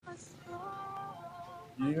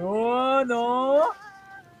Yun, oh.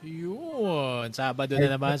 Yun. Sabado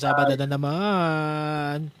na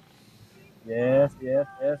naman. Yes,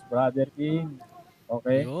 Brother King.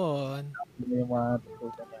 Okay? Yun. Yun yung mga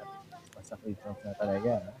tutukan natin. Basta Christmas na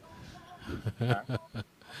talaga. Ha?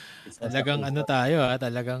 Christmas na Talagang ano Christmas. tayo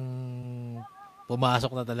talagang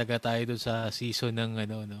pumasok na talaga tayo dun sa season ng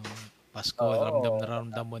no, Pasko. Ramdam na Oo.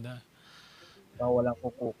 ramdam mo na. Na walang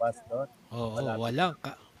kukupas doon. Oo,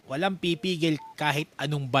 Malapit. walang pipigil kahit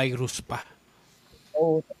anong virus pa.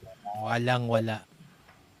 Oo. Wala.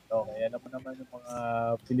 Okay, alam mo naman yung mga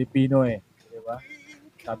Pilipino eh. Di ba?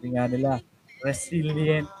 Sabi nga nila,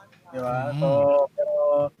 resilient. Di ba? So, Mm. pero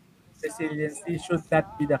resiliency should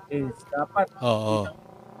not be the case. Dapat hindi Oo. lang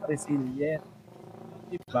resilient.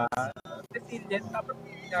 Di ba? Resilient, dapat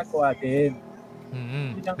may ginagawa din. Mm.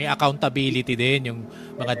 Hindi lang, May accountability din yung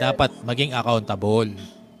mga dapat yes, maging accountable.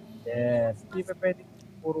 yes. Hindi pa pwedeng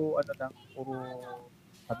puro, ano lang, puro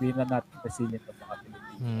sabihin na natin resilient ng mga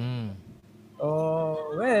Pilipino. Mm. So,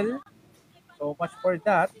 well, so much for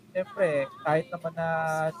that. Siyempre, kahit naman na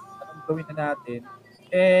anong gawin na natin,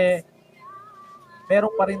 eh,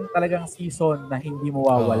 meron pa rin talagang season na hindi Oo.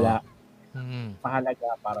 mawawala. Mm.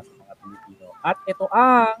 Mahalaga para sa mga Pilipino. At ito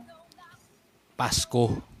ang,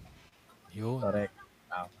 Pasko. Yun. correct,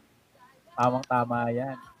 tama. Tamang-tama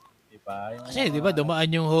yan. Diba? Yung Kasi 'di mga, ba dumaan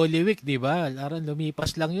yung Holy Week, 'di ba? Aran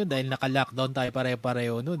lumipas lang 'yun dahil naka-lockdown tayo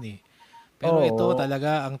pare-pareho noon eh. Pero ito oo,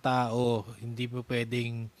 talaga ang tao, hindi mo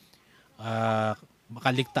pwedeng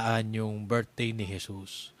makaligtaan yung birthday ni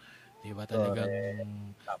Jesus. 'Di ba? Talagang correct.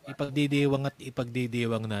 Tama.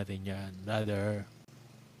 ipagdidiwang natin 'yan, brother.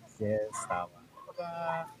 Yes, tama. Kumbaga,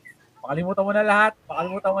 makalimutan mo na lahat.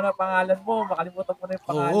 Makalimutan mo na pangalan mo. Makalimutan mo na yung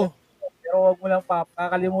pangalan Oo. mo. Pero wag mo lang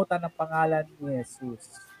kakalimutan ng pangalan ni Jesus.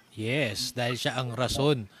 Yes, dahil siya ang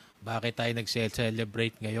rason bakit tayo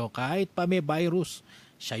nag-celebrate ngayon. Kahit pa may virus,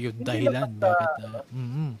 siya yung Hindi lang dahilan basta, bakit ano,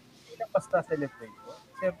 mm. hindi lang basta celebration.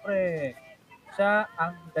 Siyempre, siya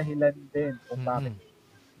ang dahilan din kung bakit Mm.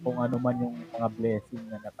 kung ano man yung mga blessing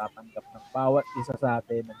na natatanggap ng bawat isa sa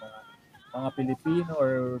atin ng mga Pilipino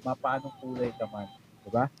or mapaanong kulay ka man.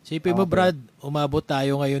 Diba? Sipin mo Tama ba yun? Brad, umabot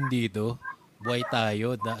tayo ngayon dito. Buhay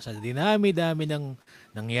tayo sa dinami-dami ng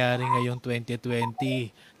nangyari ngayong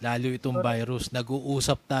 2020. Lalo itong Correct. virus.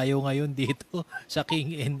 Nag-uusap tayo ngayon dito sa King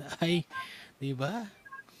and I. Di ba?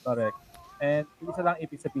 Correct. And isa lang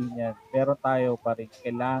ibig sabihin yan, meron tayo pa rin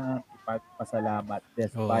kailangan ipagpasalamat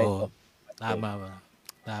despite Oo. of Tama pandemic. ba?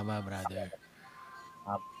 Tama, brother.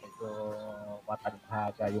 Medyo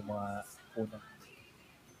matalhaga yung mga unang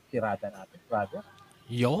tirada natin, brother.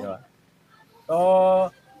 Di Yo? ba? So,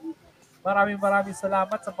 maraming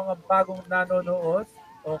salamat sa mga bagong nanonood.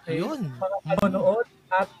 Okay? Yun. Mga Mm. nanonood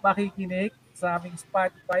at makikinig sa aming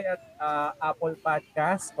Spotify at Apple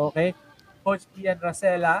Podcast. Okay? Coach Ian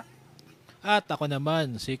Racela. At ako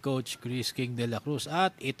naman, si Coach Chris King de la Cruz.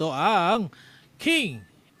 At ito ang King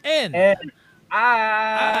and And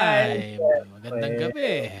I, I. Magandang siyempre,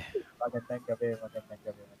 gabi. magandang gabi, magandang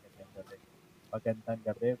gabi, magandang gabi. Magandang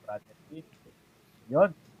gabi, Brother King. Yun.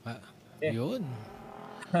 Ah, Eh. yun.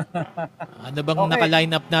 Ano bang Okay.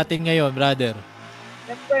 naka-line up natin ngayon, brother?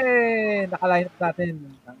 Siyempre, nakaline up natin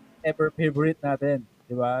ang ever favorite natin.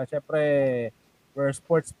 Di ba? Siyempre, we're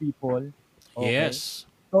sports people. Okay. Yes.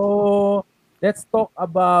 So, let's talk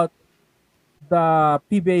about the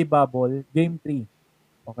PBA bubble, Game 3.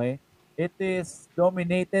 Okay? It is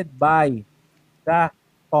dominated by the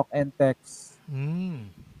talk and text. Mm.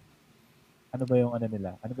 Ano ba yung ano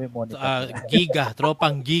nila? Ano ba yung moniker nila? Giga,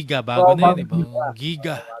 tropang Giga. Bago na Tropang yun, Giga.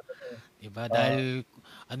 Giga. Bago na yun. Diba? Oo, Dahil,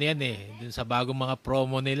 ano yan dun sa bagong mga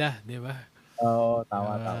promo nila, diba? oo,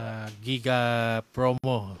 tama. Giga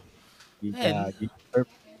promo. Giga, Well, Giga Surf.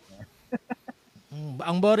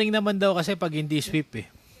 ang boring naman daw kasi pag hindi sweep eh.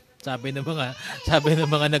 Sabi ng mga sabi ng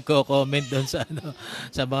mga nagko-comment doon sa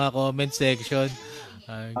sa mga comment section.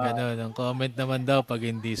 Ganun, ang comment naman daw pag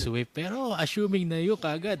hindi sweep. Pero assuming na yun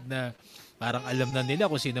kagad na parang alam na nila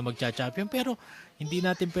kung sino magcha-champion pero hindi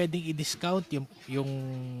natin pwedeng i-discount yung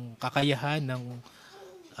kakayahan ng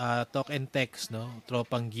talk and text, no?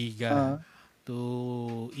 Tropang Giga Ah, to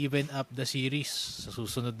even up the series sa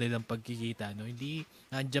susunod nilang pagkikita, no? Hindi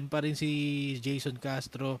nandiyan pa rin si Jason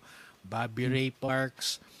Castro, Bobby Ray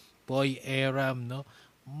Parks, Poy Aram, no?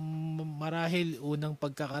 Marahil unang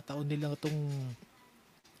pagkakataon nila itong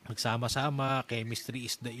magsama-sama, chemistry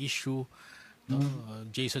is the issue, no? mm,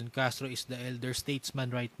 Jason Castro is the elder statesman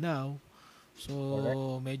right now. correct. So,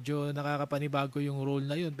 medyo nakakapanibago yung role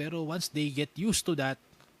na yun. Pero once they get used to that,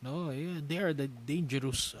 no, yeah, they are the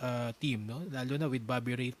dangerous team, no? Lalo na with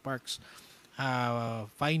Bobby Ray Parks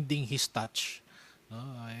finding his touch, no?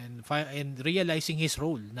 And and realizing his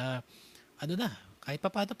role na ano na, kahit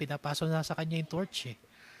papaano pinapasok na sa kanya yung torch eh.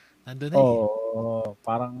 Nandun na eh. Oo,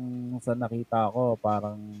 parang sa nakita ko,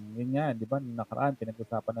 parang yun nga, 'di ba, nung nakaraan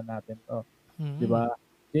pinag-usapan na natin 'to, 'di Mm. ba?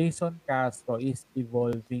 Jason Castro is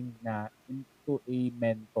evolving na into a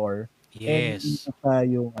mentor and hindi Yes. na siya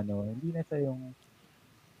yung ano, hindi na siya yung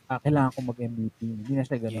kailangan kong mag-MVP, hindi na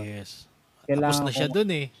siya gano'n. Yes. Tapos Kailangan na siya kong dun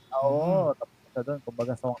eh. Mm. oo, tapos na siya do'n.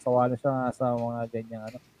 Kumbaga sawang-sawa na siya sa mga ganyang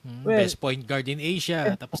ano. Well, Best point guard in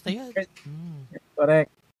Asia. Tapos na yan. Mm.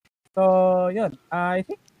 correct. So, yun, I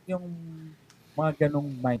think yung mga ganong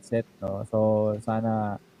mindset, no? So,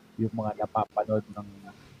 sana yung mga napapanood ng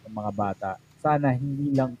mga bata, sana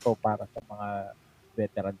hindi lang to para sa mga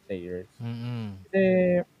veteran players. Mm. Kasi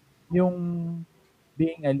yung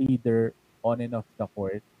being a leader on and off the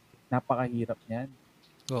court, napakahirap niyan.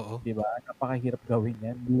 Oo. 'Di ba? Napakahirap gawin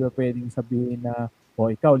 'yan. Hindi mo puwedeng sabihin na, "O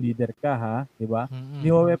ikaw leader ka ha," 'di ba? Hindi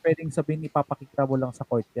Mm. mo puwedeng sabihin ipapakita mo lang sa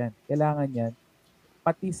court 'yan. Kailangan 'yan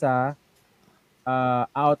pati sa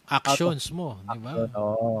out of Actions mo, di ba? action,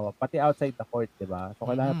 oo, pati outside the court, 'di ba? So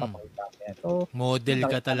kailangan Mm. papakita mo 'yan. So, yun Model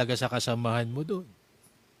ka nakita talaga sa kasamahan mo doon.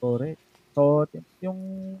 correct. So, yung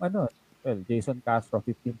ano, well, Jason Castro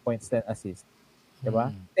 15 points, 10 assists, 'di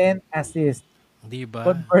ba? Mm. 10 assists Di ba?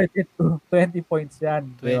 converted to 20 points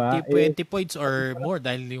 'yan, 'di 20, ba? 20 points or more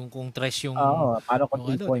dahil yung kung tres Oo, paano kung yung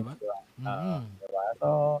 3 ano, di points, ba? 'di ba? Oo, Mm. 'di ba? So,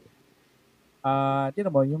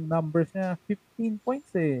 tignan mo yung numbers niya 15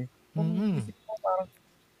 points, eh. Kung Mm. iisipin mo parang,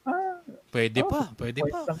 ah, Pwede pa, 15 pwede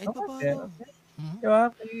points pa lang kahit naman, eh, papaano. Mm. 'di ba?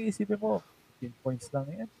 Kung iisipin mo 15 points lang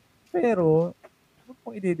 'yan. Pero, huwag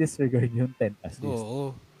mong i-disregard yung 10 assists.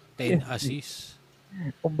 Oo. 10 Kasi assists.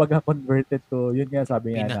 kumbaga converted to, yun nga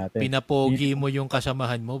sabi nga natin, Pinapogi minimum mo yung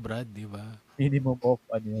kasamahan mo, Brad, di ba? minimum of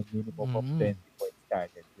ano yun, minimum of Mm. 20 points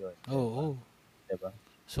kaagad yun, 'di ba? Oo. 'Di ba?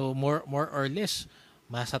 So more or less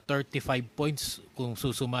masa 35 points kung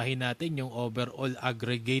susumahin natin yung overall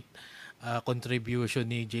aggregate contribution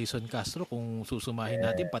ni Jason Castro kung susumahin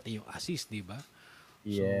natin Yeah, pati yung assist, di ba?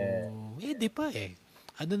 So, yeah. di pa eh.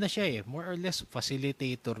 Ano na siya eh, more or less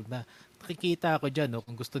facilitator na. Nakikita ko dyan, no,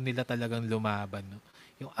 kung gusto nila talagang lumaban, no,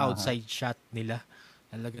 yung Aha, outside shot nila,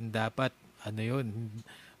 talagang dapat, ano yun,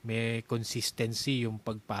 may consistency yung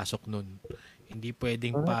pagpasok nun. Hindi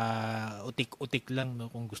pwedeng pa correct. utik-utik lang, no,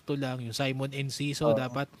 kung gusto lang. Yung Simon Enciso, Oo,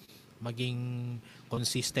 dapat maging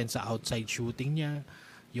consistent sa outside shooting niya.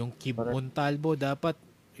 Yung Kib correct. Montalvo, dapat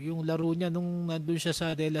yung laro niya nung nandun siya sa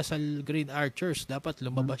De La Salle Green Archers, dapat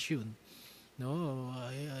Mhm. lumabas yun. No,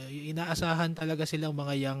 inaasahan talaga silang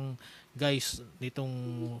mga young guys nitong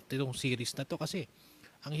series na to kasi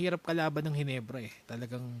ang hirap kalaban ng Hinebra eh.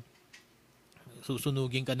 Talagang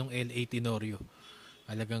susunugin ka nung LA Tenorio.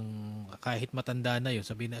 Talagang kahit matanda na yun,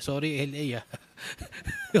 sabi na, sorry LA ah.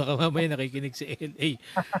 Baka mamaya nakikinig si LA.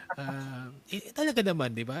 Talaga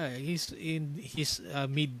naman, di ba? He's in his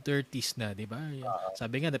mid-30s na, di ba?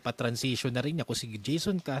 Sabi nga, napa-transition na rin niya. Kung si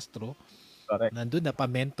Jason Castro, Correct. nandun na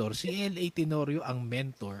pa-mentor. Si LA Tenorio ang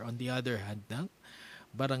mentor, on the other hand, ng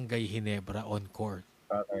Barangay Ginebra on court.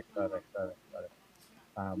 Correct, correct, correct, correct.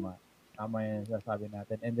 Tama. Tama yung sinasabi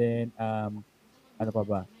natin. And then, ano pa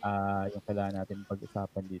ba? Yung kailangan natin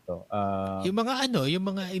pag-usapan dito. Yung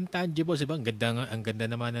mga intangibles, diba? Ang ganda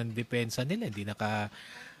naman ng depensa nila. Hindi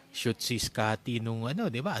naka-shoot si Scotty nung ano,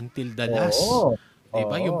 diba? Until the last. Oo. 'Di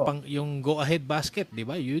ba? Oo. Yung go ahead basket, 'di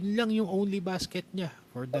ba? Yun lang yung only basket niya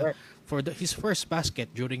Correct. for his first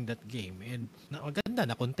basket during that game. And maganda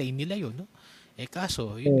na contain nila 'yun, no?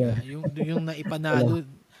 Kaso, yun nga, Eh, yung dalaw- naipanalo,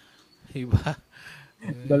 'di ba?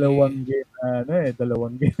 Eh, dalawang game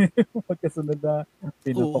dalawang game magkasunod na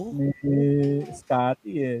pinutok oo. ni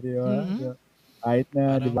Scotty di ba? Mhm. Kahit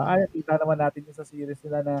na, di Parang ba? Kita naman natin yung sa series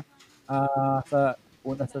nila na sa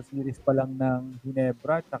una sa series pa lang ng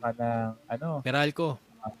Ginebra tsaka ng ano, Meralco,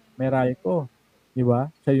 Meralco, di ba?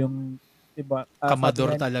 Siya yung, di ba? Sabi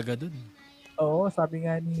kamador nga talaga dun. sabi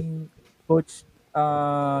nga ni Coach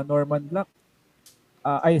Norman Black,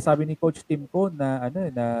 sabi ni Coach Tim Cone na ano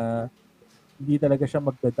na hindi talaga siya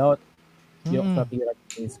magda-doubt yung sa Mm. tira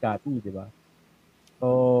ni Scotty, di ba?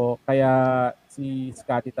 So, kaya si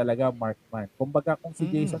Scotty talaga markman. Kumbaga kung si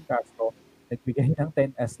Mm. Jason Castro nagbigay ng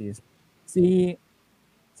 10 assists, si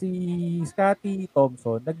si Scotty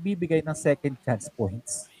Thompson nagbibigay ng second chance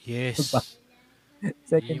points. Diba? Yes.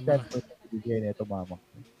 Second Yung chance mga points na bibigay nito mama.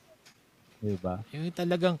 Diba? yung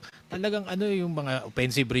talagang ano yung mga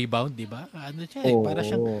offensive rebound, 'di ba? Ano siya eh, para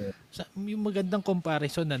siyang Oo. yung magandang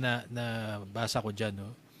comparison na basa ko diyan,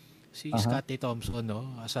 no. Si Aha. Scottie Thompson,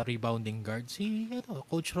 no, as a rebounding guard, si ano,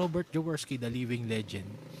 Coach Robert Jaworski, the living legend.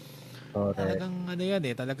 Correct. Talagang ano yan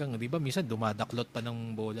eh, talagang 'di ba minsan dumadaklot pa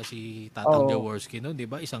ng bola si Tatang Oo, Jaworski noon, 'di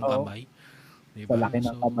ba? Isang oo. kamay, 'di Sa ba? laki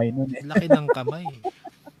ng So, kamay nun eh. laki ng kamay.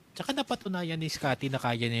 Tsaka napatunayan ni Scotty na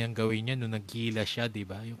kaya niya yung gawin niya nung nagkila siya, 'di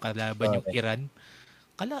ba? Yung kalaban yung Correct. Iran.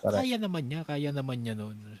 Correct. Kaya naman niya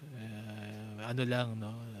noon. Ano lang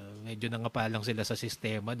no, medyo nangapalang sila sa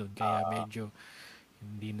sistema noon kaya Ah, medyo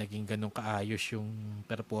hindi naging ganun kaayos yung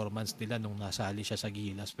performance nila nung nasali siya sa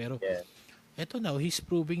Gilas. Pero yes. eto now, he's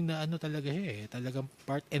proving na ano talaga siya eh. Talagang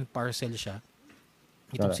part and parcel siya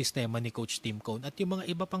itong Correct. sistema ni Coach Tim Cone. At yung mga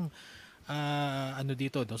iba pang ano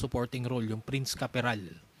dito, no, supporting role, yung Prince Caperal.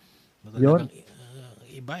 No, talagang Yun.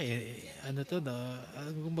 iba eh. Ano to, no,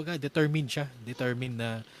 kumbaga, determined siya. Determined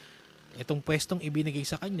na itong pwestong ibinigay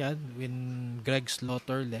sa kanya when Greg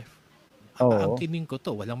Slaughter left. Oo. Aangkinin ko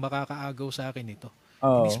to. Walang makakaagaw sa akin ito.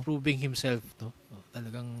 And he's Oo. proving himself. No?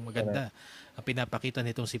 Talagang Correct. maganda ang pinapakita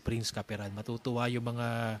nitong si Prince Caperal. Matutuwa yung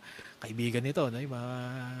mga kaibigan nito. No? Yung mga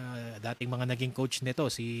dating mga naging coach nito.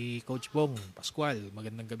 Si Coach Bong Pascual.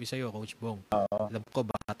 Magandang gabi sa'yo, Coach Bong. Oo. Alam ko,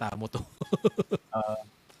 bata mo to. Ah,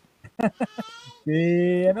 si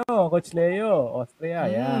ano, Coach Leo, Austria,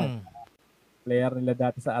 yan. Mm. Player nila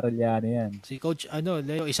dati sa Arellano yan. Si Coach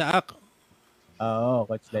Leo Isaac. Oo,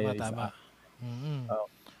 Coach Leo Tama, tama. Isaac. Mm. Oo,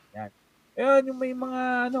 yan. Ayun, yung may mga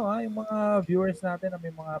ano yung mga viewers natin na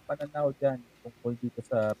may mga pananaw diyan tungkol dito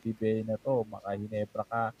sa PBA na to, maka Hinebra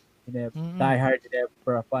ka, Mm. diehard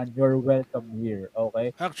Hinebra fan, you're welcome here.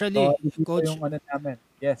 Okay? So, Actually, dito Coach, yung ano namin.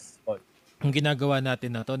 Yes, Coach. ang ginagawa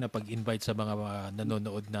natin na to na pag-invite sa mga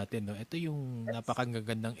nanonood natin, no, ito yung Yes.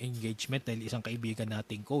 napakagandang engagement dahil isang kaibigan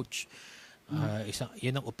nating coach. Mm.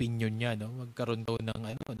 Yun ang opinion niya, no? Magkaroon daw ng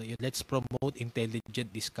ano, no, let's promote intelligent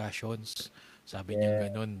discussions. Sabi niya Yeah.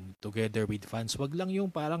 ganun, together with fans. Wag lang yung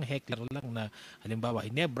parang heckler lang na, halimbawa,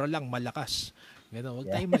 Hinebra lang malakas. Ganun, wag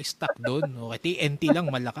Yeah. tayong ma-stuck doon. Okay, TNT lang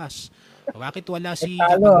malakas. Bakit wala Eh, si,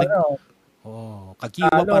 talo, kapag ano, Kagiwa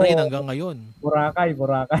talo, pa rin hanggang ngayon. Boracay,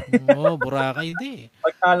 Boracay. Oo, Boracay hindi.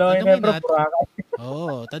 Pag talo ang Tanungin Hinebra, natin, Boracay.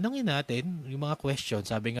 tanungin natin yung mga question.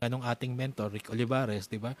 Sabi nga nung ating mentor, Rick Olivares,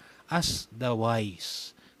 di ba? Ask the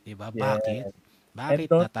wise. Di ba? Bakit? Yes. And Bakit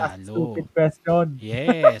don't ask natalo? stupid question.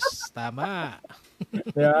 Yes, tama.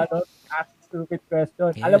 Diba? Don't ask stupid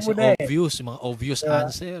question. Alam Yes, mo na eh. yung mga obvious Diba?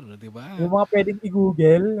 answer, di ba? Yung mga pwedeng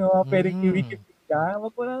i-Google, yung mga pwedeng Mm. i-Wikipedia,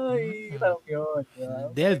 wag mo na Mm. itanong yun. Diba? Wag mo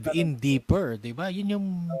na Delve itanong in yun. deeper, di ba? Yun yung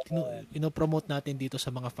Uh, pinopromote natin dito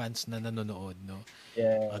sa mga fans na nanonood, no?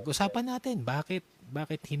 yes. Pag-usapan natin bakit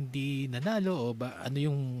hindi nanalo o ano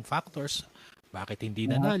yung factors bakit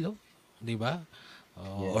hindi Uh-huh. nanalo, 'di ba?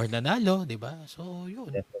 Or Yes. nanalo, 'di ba? So, 'yun.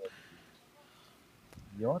 Definitely.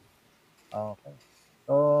 Yun. Okay.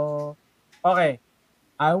 So, okay.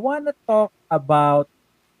 I wanna talk about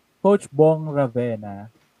Coach Bong Ravena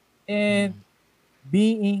and Mm.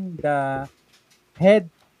 being the head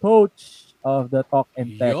coach of the Talk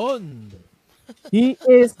and Text. 'Yun. He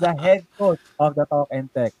is the head coach of the Talk and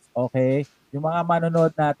Text. Okay? Yung mga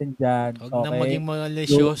manonood natin dyan, Huwag nang okay? maging You,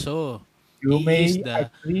 malisyoso. you He is may the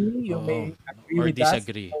agree, you oh, may agree or with us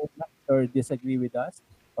disagree. or disagree with us.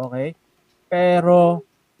 Okay? Pero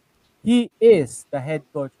he is the head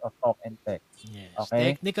coach of Talk and Text. Yes.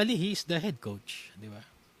 Okay? Technically, he is the head coach, 'di ba?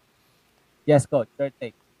 Yes, coach. Third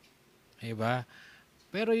take. 'Di ba?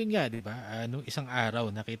 Pero yun nga, 'di ba? Nung isang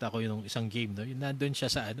araw nakita ko yung isang game, no. Yung nandoon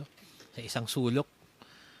siya sa sa isang sulok.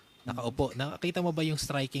 Nakaupo. Nakita mo ba yung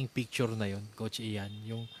striking picture na yun, Coach Ian?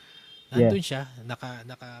 Yung Yes. nandun siya,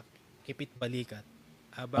 nakakipit balikat.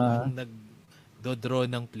 Habang ang Uh, nag-draw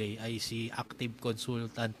ng play ay si active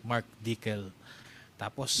consultant Mark Dickel.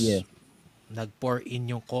 Tapos, yes. nag-pour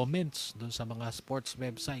in yung comments doon sa mga sports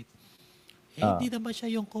website. Uh, Hindi naman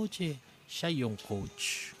siya yung coach eh. Siya yung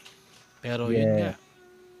coach. Pero yun yes. nga,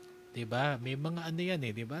 'di ba? May mga ano yan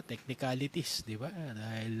eh, 'di ba? Technicalities, 'di ba?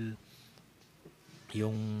 Dahil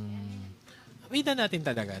yung kita natin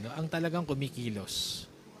talaga, no? Ang talagang kumikilos.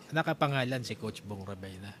 Nakapangalan si Coach Bong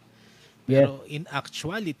Rabela. Yes. Pero in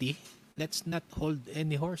actuality, let's not hold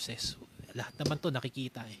any horses. Lahat naman to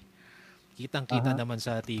nakikita eh. Kitang-kita Uh-huh. naman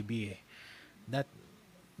sa TV eh. That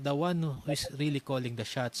the one who is really calling the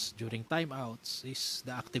shots during timeouts is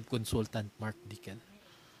the active consultant Mark Dickel.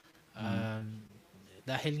 Mm.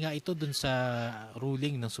 Dahil nga ito dun sa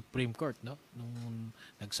ruling ng Supreme Court, no? Nung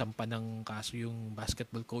nagsampa ng kaso yung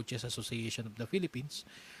Basketball Coaches Association of the Philippines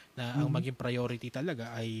na ang Mhm. maging priority talaga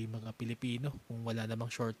ay mga Pilipino kung wala namang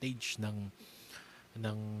shortage ng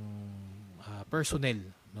personnel,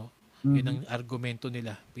 no? Yun ang Mhm. argumento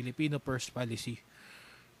nila, Filipino first policy.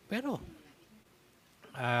 Pero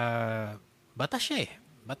batas siya eh.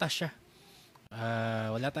 Batas siya.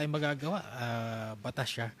 Wala tayong magagawa. Batas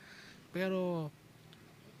siya. Pero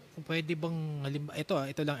kung pwede bang,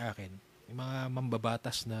 ito lang akin, yung mga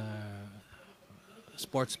mambabatas na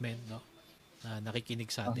sportsmen, no, na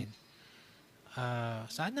nakikinig sa Ah, atin.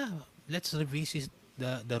 Sana, let's revisit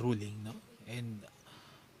the ruling, no? And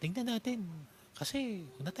tingnan natin, kasi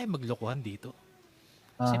huwag na tayo maglokohan dito.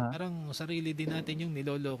 Kasi aha, parang sarili din natin yung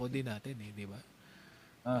niloloko din natin eh, di ba?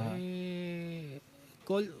 aha. Eh,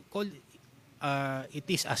 call it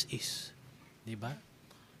is as is, 'di ba?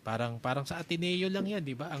 Parang sa Ateneo lang 'yan,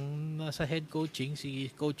 'di ba? Ang nasa head coaching si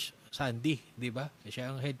Coach Sandy, 'di ba?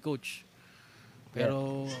 Siya ang head coach. Yes.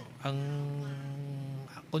 Pero ang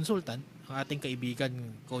consultant, ang ating kaibigan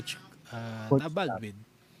Coach Coach Tab. Tabaldwin.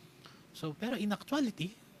 So, pero in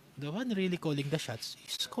actuality, the one really calling the shots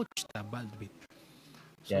is Coach Tabaldwin.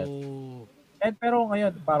 So, Yes. And pero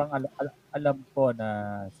ngayon parang alam ko na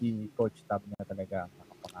si Coach Tab na talaga ang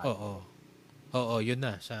nakapangalan. oo. Oo, yun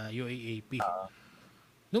na sa UAAP. Ah,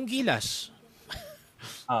 Nung Gilas,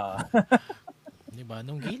 ah. 'di ba?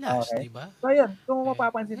 Nung Gilas, Okay. 'di ba? So ayun, kung Eh,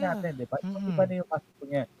 mapapansin yeah. natin, 'di ba? Iba Mm. na yung aspect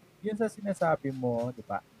niya. Yun sa sinasabi mo, 'di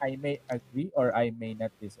ba? I may agree or I may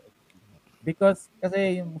not disagree. Because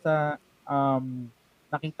kasi yung sa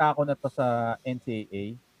nakita ko na to sa NCAA,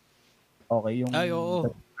 okay, yung Ay,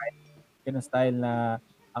 oo. style na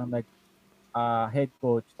ang head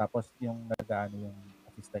coach tapos yung nag-ano yung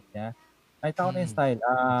assistant niya. Nakita ko na yung Mm. style.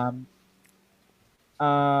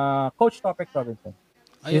 Coach Topek Robinson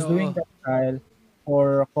Ay, is doing oo. that style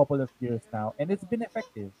for a couple of years now and it's been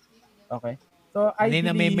effective. Okay? So I May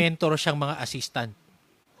believe, mentor siyang mga assistant.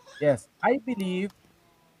 yes, I believe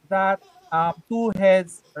that two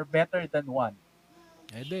heads are better than one.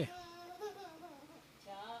 Ede.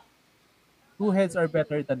 Two heads are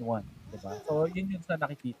better than one. Diba? So yun yung sa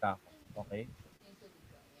nakikita ko. Okay?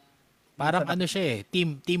 Yun yung Parang sa ano nakikita. siya eh,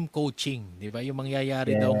 team coaching, 'di ba? Yung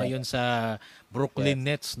mangyayari daw Yes. ngayon sa Brooklyn Yes.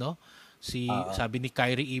 Nets, no? Uh, Sabi ni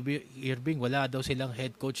Kyrie Irving, wala daw silang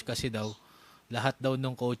head coach kasi daw lahat daw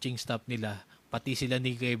ng coaching staff nila, pati sila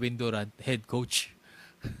ni Kevin Durant, head coach.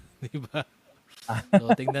 'Di ba?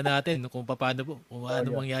 So tingnan natin kung paano po, kung so ano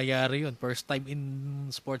yun. mangyayari 'yun. First time in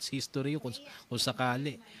sports history yun, kung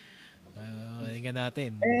sakali. Tingnan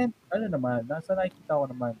natin. And ano naman, nasa nakikita ko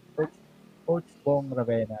naman, Coach Bong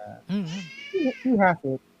Ravena, Mhm. he has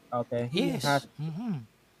it. Okay? He has Yes. Mhm.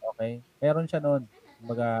 okay? Meron siya noon.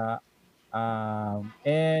 Kumbaga,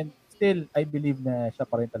 and still, I believe na siya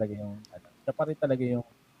pa rin talaga yung, ano, siya pa rin talaga yung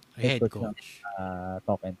head Head coach ng coach.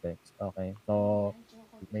 Talk and Text. Okay? So,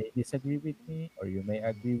 you may disagree with me or you may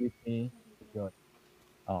agree with me. Yun.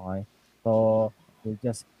 Okay? So, we'll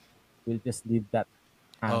just we'll just leave that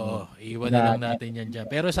Oo, hanging. iwan na The lang natin yan dyan.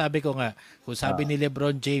 Pero sabi ko nga, kung sabi uh, ni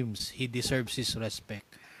LeBron James, he deserves his respect.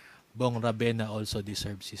 Bong Rabena also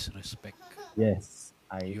deserves his respect. yes,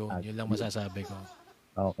 I Yun lang agree. masasabi ko.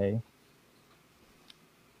 Okay?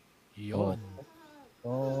 So, Yun.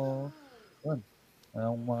 so, yun.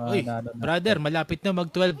 Ang mga Uy, nano brother, natin. malapit na mag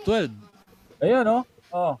 12-12. Ayun, oh.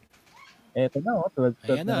 Oh, eto na, oh.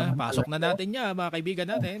 12-12 Ayan na na, naman pala pasok na ito. natin yan, mga kaibigan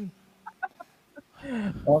natin.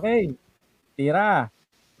 Okay. Tira.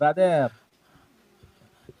 Brother.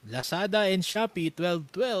 Lazada and Shopee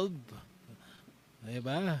 12-12.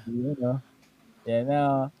 Diba? Yun, oh. Yan na,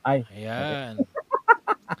 oh. Ay, mali. Ayan.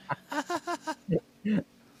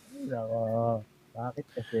 Nako. Bakit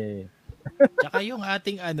kasi? Tsaka yung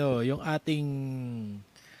ating yung ating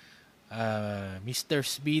Mr.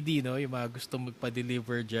 Speedy, no? Yung mga gustong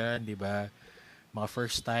magpa-deliver dyan, di ba? Mga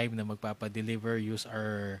first time na magpapa-deliver, use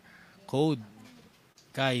our code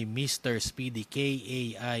kay Mr. Speedy,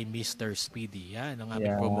 Kai Mr. Speedy. Yan ang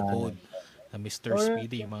aming promo Yan. code na Mr. So,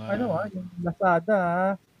 Speedy. yung, Mga, ano, yung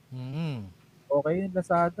Lazada, mm, okay yung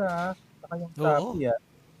Lazada, saka yung oo, Shopee,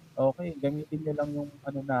 okay, gamitin niyo lang yung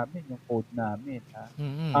ano namin, yung code namin, ha.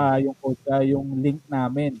 mm, Yung code, yung link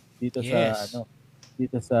namin dito sa yes, ano,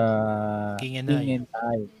 dito sa King and I. King and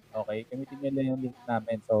I. Okay, gamitin niyo lang yung link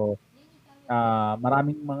namin. So,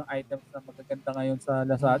 maraming mga items na magaganda ngayon sa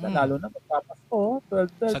Lazada, Mm, lalo na magpapasko, oh,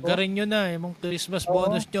 12/12, oh. sagarin nyo na, yung Christmas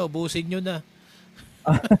bonus Oo. nyo, busin nyo na.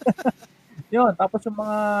 Yun, tapos yung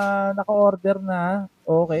mga naka-order na,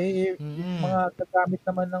 okay, yung Mm, mga gagamit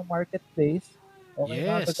naman ng marketplace, okay,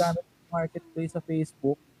 mga yes, gagamit ng marketplace sa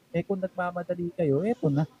Facebook, kung nagmamadali kayo,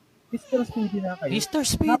 eto na. Mr. Speedy na kayo. Mr.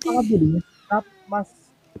 Speedy. Napakabilis, mas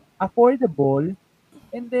affordable,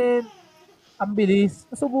 and then, ang bilis.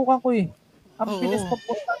 Nasubukan ko eh. Ang bilis Oo.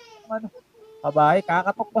 pagpunta ng ano. Abay,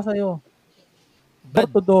 kakatok pa sa'yo. Door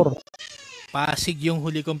Brad, to door. Pasig yung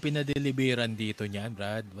huli kong pinadeliveran dito niyan,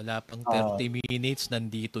 Brad. Wala pang Oo. 30 minutes,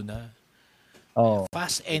 nandito na. Oo.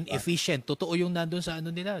 Fast and Diba? efficient. Totoo yung nandun sa ano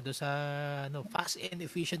nila, do sa fast and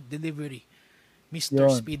efficient delivery. Mr.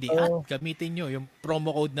 Yun. Speedy. At So, gamitin nyo yung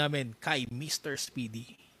promo code namin kay Mr.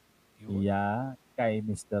 Speedy. Yun. yeah, kay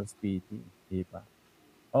Mr. Speedy. Diba?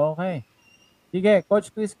 Okay. Sige,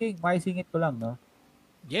 Coach Chris King, maisingit ko lang, no?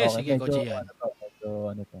 Yes, Okay, sige, medyo, Coach Ian. medyo,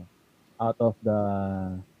 to, out of the,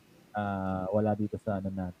 wala dito sa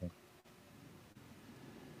ano natin.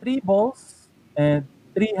 3 balls and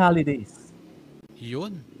 3 holidays.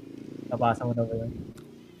 Yun. Nabasa mo na ba yun?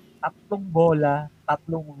 3 bola, 3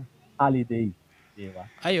 holiday. Di ba?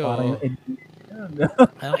 Ay, Para yung oo. NBA.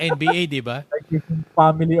 Ang NBA, di ba? Like yung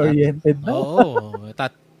family-oriented na. Oo.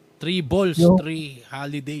 3 balls, Yung- 3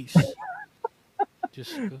 holidays. Diyos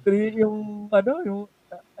ko. Yung,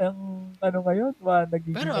 yung ano ngayon,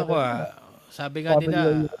 nagiging Pero ano ako, na, sabi nga nila,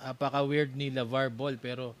 family-oriented. apaka-weird ni LeVar Ball,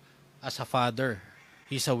 pero as a father,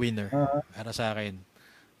 he's a winner. Ah, Para sa akin.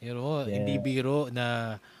 Pero hindi yeah. biro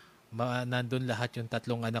na nandun lahat yung 3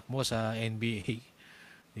 anak mo sa NBA.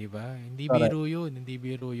 Di ba? Hindi Correct. biro yun. Hindi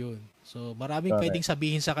biro yun. So, maraming Correct. pwedeng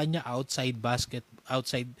sabihin sa kanya outside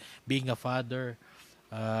being a father.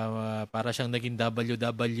 Para siyang naging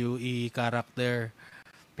WWE character.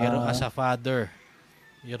 Pero as a father,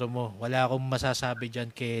 mo, wala akong masasabi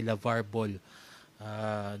dyan kay LeVar Ball.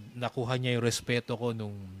 Nakuha niya yung respeto ko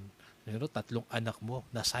nung 3 anak mo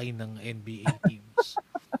na sign ng NBA teams.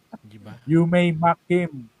 Di ba? You may mock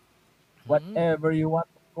him, whatever you want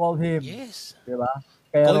to call him. Yes. Di ba?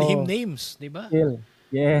 Call Pero, him names, di ba?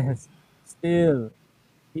 still,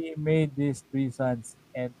 he made these 3 sons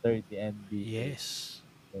enter the NBA. Yes.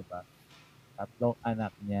 Diba? 3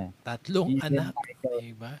 anak niya. 3 anak. Michael,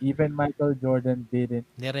 Diba? even Michael Jordan didn't.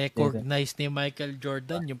 Nirecognize ni Michael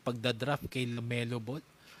Jordan yung pagdadraft kay LaMelo Ball.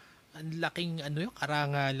 Ang laking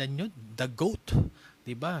karangalan yun. The GOAT.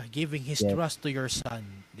 Diba? Giving his Yes. trust to your son.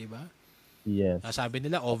 Diba? Yes. Sabi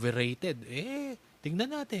nila, overrated.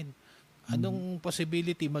 Tingnan natin. Anong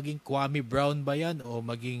possibility? Maging Kwame Brown ba yan? O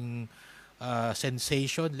maging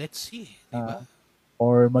sensation? Let's see. Diba?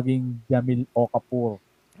 Or maging Jamil Okafor.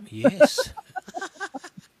 Yes.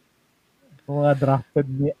 Mga drafted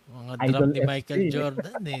ni Mga Idol draft ni FC. Michael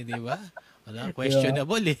Jordan di ba? Wala,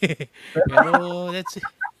 questionable Pero let's see.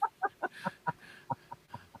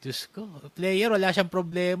 Diyos ko, player, wala siyang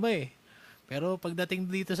problema Pero pagdating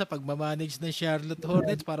dito sa pagmamanage ng Charlotte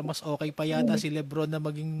Hornets, para mas okay pa yata si LeBron na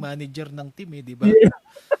maging manager ng team di ba?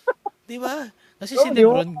 Di ba? Kasi si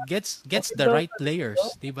LeBron gets the right players,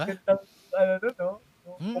 di ba? Ano, no?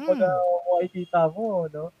 Kumbaga, makikita mo,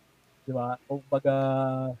 no? Di ba? Kumbaga,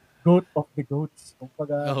 goat of the goats.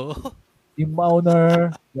 Kumbaga, Oo. team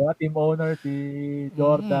owner, di ba? Team owner si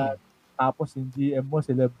Jordan. Tapos yung GM mo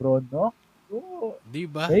si LeBron, no? Oo. Di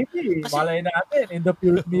ba? Maybe, Kasi, malay natin in the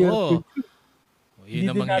near future.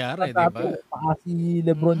 Yun ang mangyari, di ba? Baka si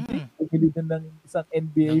LeBron James, bumili din ng isang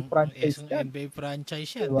NBA franchise Isang yan. NBA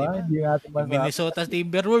franchise yan, Diba? di ba? Hindi natin Yung masabi. Minnesota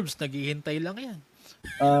Timberwolves, naghihintay lang yan.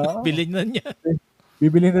 Oo. Bilhin na niya.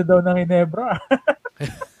 Bibili na daw ng Ginebra.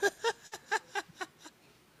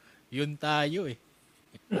 Yun tayo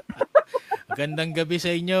Gandang gabi sa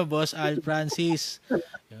inyo, Boss Al Francis.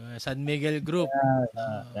 San Miguel Group.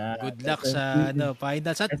 Good luck sa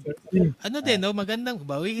finals. At din, magandang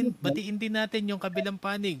batiin din natin yung kabilang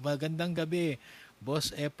panig. Magandang gabi, Boss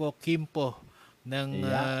Epo Kimpo ng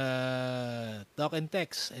Talk and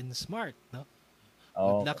Text and Smart, no?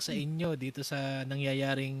 Good luck sa inyo dito sa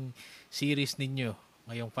nangyayaring series ninyo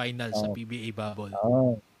ngayong finals sa PBA Bubble.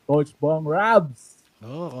 Coach Bong Rabs.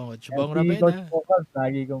 Coach Bong Coach Rabena. Bong,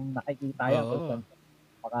 lagi kong nakikita yan.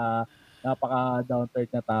 Napaka-down to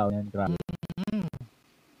earth na tao yan. Grabe.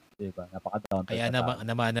 Diba? Napaka-down to earth Kaya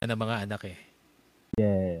namana ng mga anak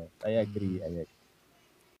Yes, I agree.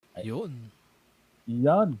 Yun.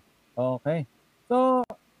 Okay. So,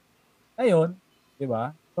 ayun, di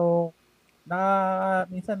ba? So,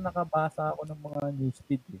 minsan nakabasa ako ng mga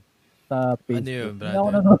newsfeed sa Facebook. Ano yun,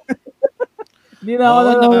 brother? Hindi na ako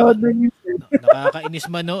nanonood ng news. Nakakainis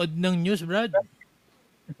manood ng news, Brad.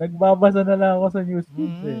 Nagbabasa na lang ako sa newsfeed.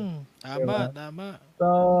 Tama. So,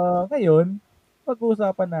 ngayon,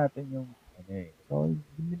 pag-uusapan natin yung so,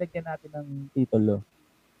 binilagyan natin ng titulo.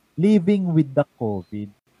 Living with the COVID.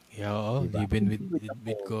 Yeah, diba? Living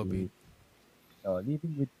with COVID. So,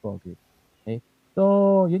 living with COVID. Okay?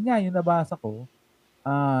 So, yun nga, yung nabasa ko,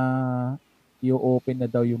 i-open na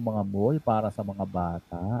daw yung mga mall para sa mga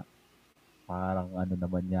bata. Parang ano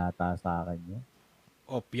naman yata sa akin yun.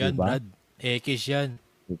 Yan, diba? Brad. Ekis yan.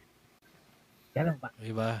 Ganun ba?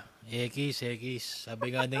 Diba? Ekis.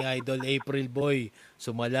 Sabi nga ng Idol April Boy,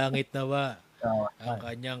 sumalangit na ba ang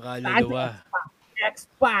kanyang kaluluwa.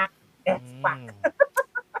 X-Pac.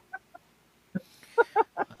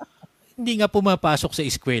 Hindi nga pumapasok sa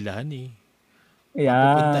eskwelahan Kaya,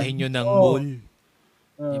 pupuntahin nyo ng mall.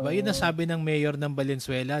 Di ba? Yun ang Oo. sabi ng mayor ng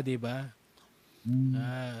Valenzuela, di ba? Hmm.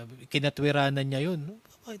 Kinatwiranan niya yun.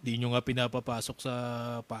 Hindi nyo nga pinapapasok sa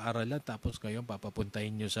paaralan tapos ngayon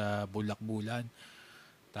papapuntahin nyo sa bulak-bulan.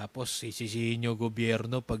 Tapos sisisihin nyo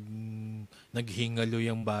gobyerno pag naghingalo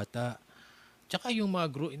yung bata. Tsaka yung mga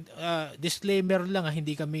disclaimer lang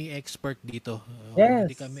hindi kami expert dito.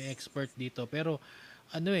 Hindi Yes. kami expert dito. Pero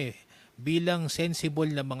ano bilang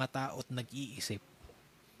sensible na mga tao at nag-iisip,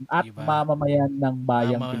 At di ba? mamamayan ng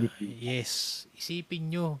bayang Pilipinas. Yes, isipin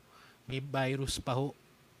nyo, may virus pa ho,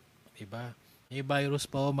 di ba? May virus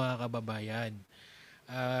pa ho mga kababayan.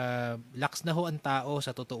 Lax na ho ang tao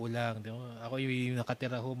sa totoo lang. Di ba? Ako yung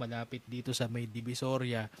nakatira ho malapit dito sa may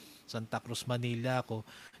Divisoria, Santa Cruz, Manila ako.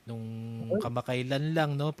 Nung Uy, kamakailan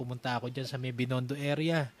lang, no, pumunta ako dyan sa may Binondo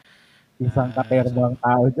area. isang Ah, sa, katerno ang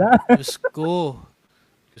tao dyan. Diyos ko,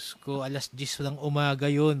 Diyos ko, alas 10 ng umaga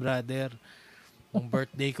yun, brother. Nung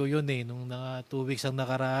birthday ko yun nung 2 weeks ang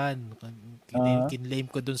nakaraan. Ah, Kinlaim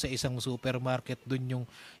ko dun sa isang supermarket dun yung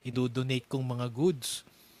idodonate kong mga goods.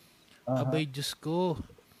 aha. Abay, Diyos ko,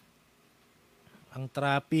 ang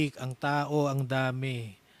traffic, ang tao, ang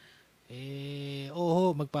dami.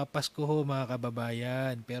 Magpapasko ho mga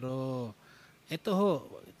kababayan. Pero, eto ho,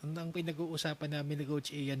 ang pinag-uusapan namin ni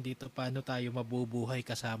Coach Ian dito, paano tayo mabubuhay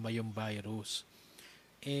kasama yung virus.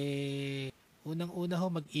 Unang-una ho,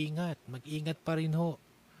 mag-ingat. Mag-ingat pa rin ho.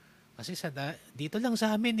 Kasi dito lang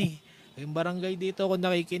sa amin yung barangay dito ako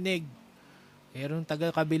nakikinig. Merong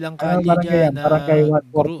taga kabilang Anong kalye barangay dyan yan? na Barangay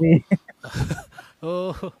 140.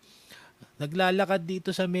 oh, naglalakad dito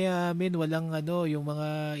sa may amin, walang yung mga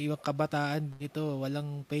ibang kabataan dito,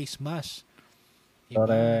 walang face mask. Diba?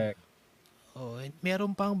 Correct.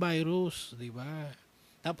 Meron pang virus, di ba?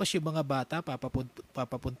 Tapos yung mga bata,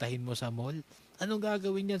 papapuntahin mo sa mall. Anong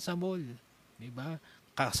gagawin yan sa mall? Di ba?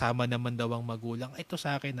 Kasama naman daw ang magulang. Ito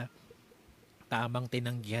sa akin tamang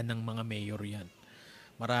tinanggihan ng mga mayor yan.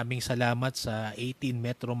 Maraming salamat sa 18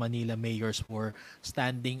 Metro Manila mayors for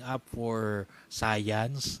standing up for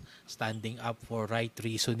science, standing up for right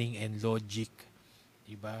reasoning and logic.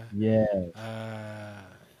 Diba? Yes.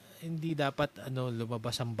 Hindi dapat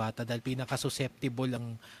lumabas ang bata dahil pinaka-susceptible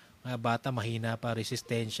ang bata, mahina pa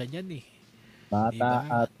resistensya niyan Bata Diba?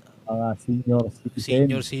 at mga senior citizen.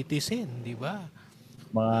 Senior citizen, diba?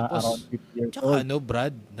 Mga around Tapos, 50 years tsaka old.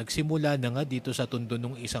 Brad, nagsimula na nga dito sa Tondo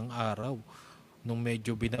nung isang araw. Nung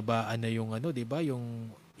medyo binabaan na yung 'di ba, yung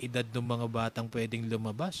edad ng mga batang pwedeng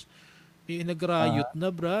lumabas. Nag-riot Ah, na,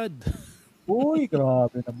 Brad. uy,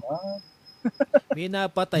 grabe naman. May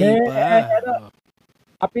napatay May, pa. ano,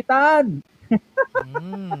 kapitan!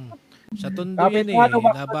 Mm. Sa Tondo yan Kapitan, umaksyon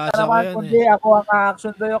ka Nabasa ko naman, yan kundi ako ang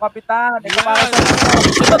a-action sa'yo, kapitan. Ito para Yan, sa'yo.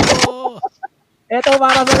 action mo. Ito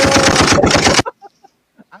para sa'yo.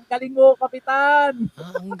 Ang galing mo, kapitan.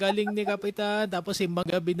 Ang galing ni Kapitan. Tapos simbang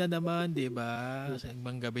gabi na naman, di ba?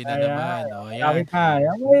 Simbang gabi na naman. Ayan, Yan. marami pa.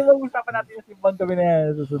 Yan, may mag-usapan natin yung simbang gabi na yan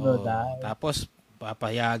susunod. Ha? Tapos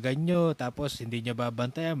papayagan nyo. Tapos hindi nyo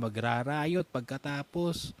babantayan. Magrarayot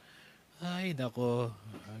pagkatapos. Ay, nako.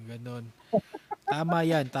 Ganon. Tama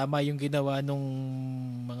yan. Tama yung ginawa nung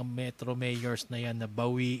mga metro mayors na yan na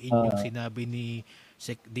bawiin yung Ah, sinabi ni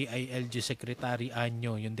DILG Secretary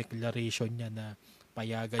Anyo, yung declaration niya na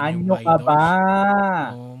payagan yung anyo ka ba?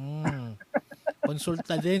 minors.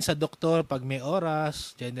 Konsulta din sa doktor pag may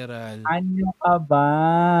oras, general. Anyo ka ba?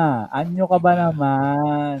 Anyo ka ba Diba?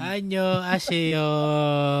 naman? Anyo, aseyo.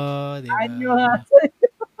 Diba? Anyo ha?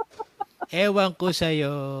 Ewan ko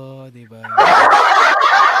sa'yo. Diba?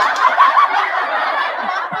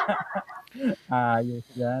 Ayos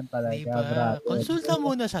yan talaga, Diba? brother. Konsulta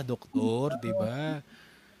muna sa doktor, diba?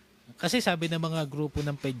 Kasi sabi ng mga grupo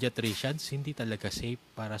ng pediatricians, hindi talaga safe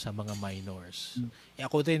para sa mga minors.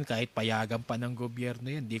 Ako din, kahit payagan pa ng gobyerno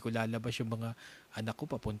yan, di ko lalabas yung mga anak ko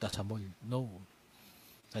papunta sa mall. No.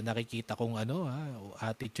 Sa nakikita kong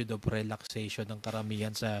attitude of relaxation ng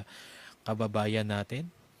karamihan sa kababayan natin.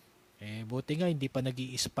 Buti nga, hindi pa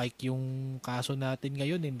nag-i-spike yung kaso natin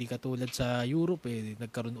ngayon. Hindi katulad sa Europe,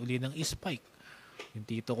 nagkaroon uli ng spike. Yung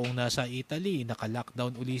tito kong nasa Italy,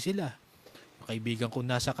 naka-lockdown uli sila. Kaibigan ko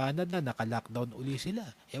nasa Canada, naka-lockdown uli sila.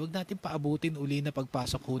 Wag natin paabutin uli na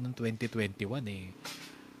pagpasok ho ng 2021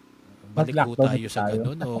 Balik po Mag-lockdown tayo ulit sa tayo.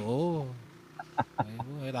 ganun, oo.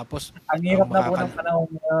 Tapos, Ang hirap na po ng panahon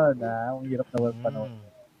ngayon. Ha? Ang hirap na po ng panahon. mm,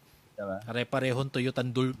 Diba? pare-parehong tuyutan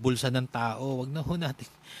bulsa ng tao. Wag na ho natin,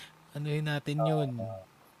 anuhin natin yun.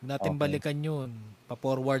 Wag natin Okay. balikan yun.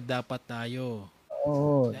 Pa-forward dapat tayo.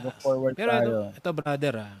 Oo, look forward Pero tayo. ito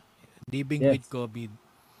brother living with Yes. COVID,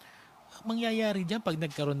 ang mangyayari dyan pag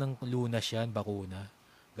nagkaroon ng lunas yan, bakuna,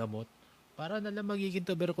 gamot, para na lang magiging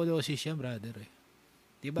tuberculosis yan, brother.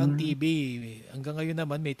 'Di ba ang TV, hanggang ngayon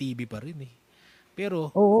naman may TV pa rin eh.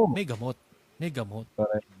 Pero Oo, may gamot. May gamot,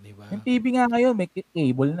 correct. 'di ba? Yung TV nga ngayon may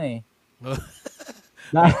cable na eh.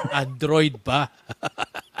 Na May Android pa,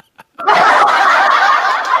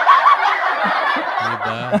 'di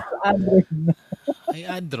ba? Android na. Ay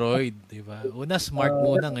Android, 'di ba? Una smart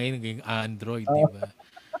muna, ngayon naging Android, 'di ba?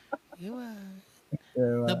 'Di ba?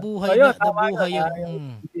 Diba? So Nabuhay yun, na tama yun, nabuhay ang yung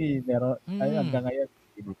TV, meron, ayun, mm, hanggang ngayon,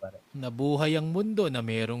 TV pa rin. nabuhay ang mundo na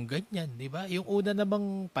merong ganyan, 'di ba? Yung una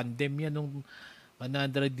namang pandemya nung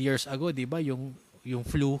 100 years ago, 'di ba? Yung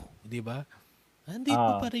flu, 'di ba?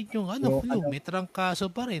 Nandito Ah, pa rin yung yung flu, ano, may trangkaso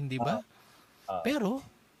pa rin, 'di ba? ah, ah, Pero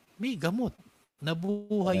may gamot.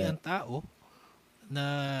 Nabuhay correct. ang tao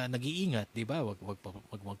na nag-iingat, 'di ba? Wag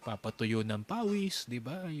magpapatuyo ng pawis, 'di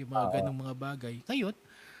ba? Yung mga Oo, ganung mga bagay. Ngayon,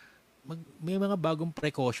 may mga bagong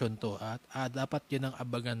precaution to at dapat 'yun ang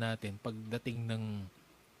abangan natin pagdating ng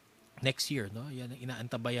next year, no? Yan ang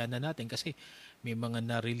inaantabayan na natin kasi may mga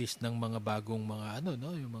na-release ng mga bagong mga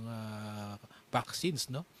no, yung mga vaccines,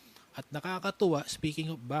 no? At nakakatuwa, speaking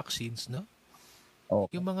of vaccines, no?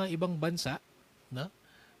 okay. Yung mga ibang bansa, no?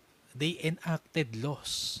 They enacted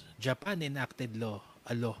laws. Japan enacted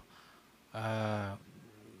a law uh,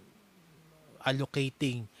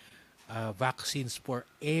 allocating vaccines for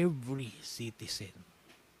every citizen.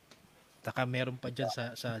 Taka meron pa dyan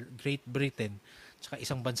sa Great Britain, tsaka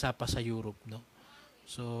isang bansa pa sa Europe, no?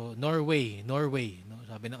 So, Norway, no?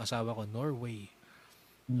 Sabi ng asawa ko, Norway.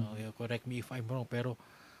 No, Mhm. correct me if I'm wrong, pero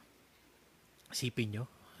isipin nyo,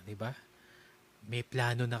 di ba? May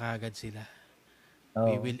plano na kagad sila.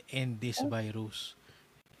 We Oo. will end this Oh, virus.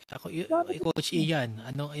 plano din. Coach Ian,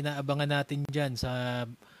 anong inaabangan natin dyan sa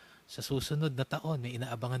susunod na taon? May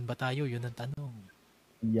inaabangan ba tayo? Yun ang tanong.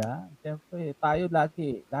 Yeah, siyempre tayo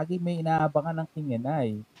lagi may inaabangan ng King and I,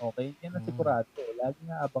 okey? Yan ang Mm. sigurado,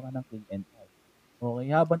 laging inaabangan ng King and I. Okey,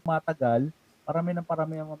 habang tumatagal,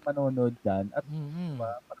 parami ang manonood diyan at Mm-mm.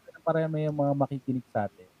 parami ang mga makikinig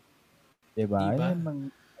sa'tin, 'di Di ba? ba?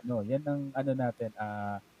 Yan ang ano natin,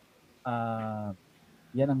 ah,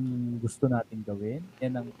 yan ang gusto nating gawin,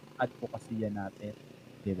 yan ang advokasya natin,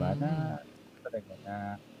 'di ba? Mm-mm. Na talaga na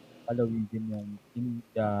palawigin yung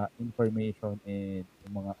information and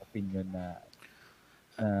yung mga opinion na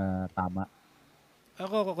tama.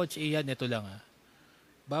 Ako, Coach Ian, ito lang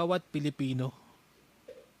bawat Pilipino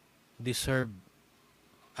deserve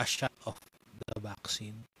a shot of the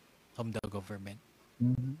vaccine from the government.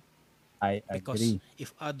 Mhm. I Because agree.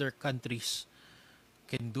 if other countries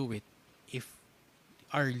can do it, if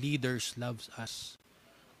our leaders loves us,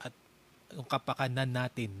 at yung kapakanan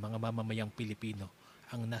natin, mga mamamayang Pilipino,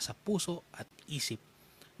 ang nasa puso at isip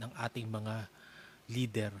ng ating mga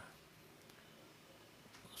leader,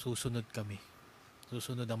 susunod kami.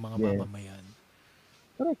 Susunod ang mga Yes. mamamayan.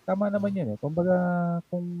 Correct, tama naman No? 'yun, eh. Kumbaga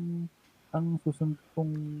kung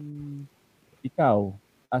kung ikaw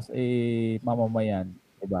as a mamamayan,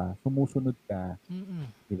 'di ba, sumusunod ka, Mm-mm.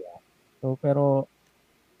 'di ba? So pero,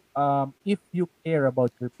 if you care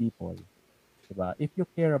about your people, 'di ba? If you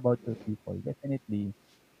care about your people, definitely,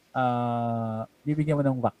 bibigyan mo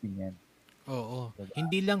ng vaccine 'yan, Oo. 'di ba?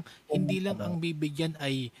 Hindi Kung lang ano, ang bibigyan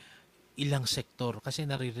ay ilang sektor kasi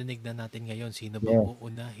naririnig na natin ngayon sino bang yes,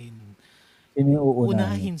 uunahin. sino yung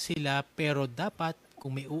uunahin. Uunahin sila pero dapat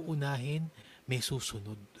kung may uunahin, may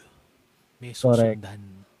susunod. May Correct, susundan.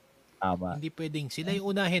 tama. Hindi pwedeng sila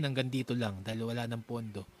yung unahin hanggang dito lang dahil wala ng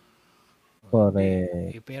pondo. Hindi.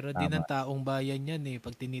 Correct, Pero din tama. ng taong bayan yan eh.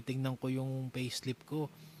 Pag tinitingnan ko yung payslip ko,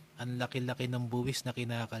 ang laki-laki ng buwis na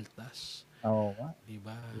kinakaltas. Oo nga, 'Di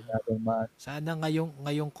ba? 'di natin Sana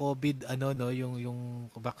ngayong COVID no, yung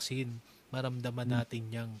vaccine, maramdaman hmm, natin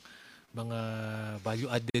yung mga value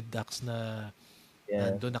added tax na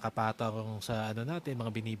yes, nandoon nakapatong sa natin,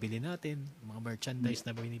 mga binibili natin, mga merchandise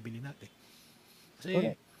na binibili natin. Kasi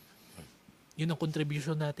correct. yun ang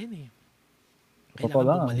contribution natin eh. Sa totoo Kailangan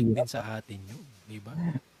lang ang bumalik din hirap. sa atin yun, 'di ba?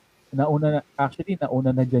 Nauna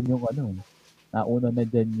na diyan yung ano, nauna na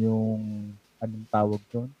diyan yung anong tawag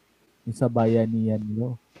dun, yung sa bayanihan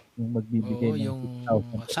law, yung magbibigay Oo, ng yung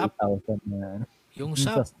 6,000 to SAP, 8,000 na ano, yung yung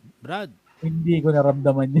sa SAP, Brad. hindi ko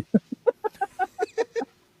naramdaman yun.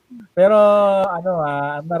 Pero ano,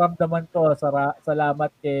 ang naramdaman ko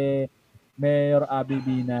salamat kay Mayor Abby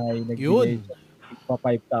Binay, nagbigay Yun. siya ng tigpa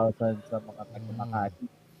 5,000 sa mga taga Mm. Makati.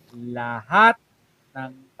 Lahat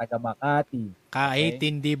ng taga Makati, Kahit okey?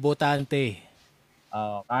 hindi botante.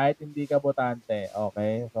 Kahit hindi ka botante,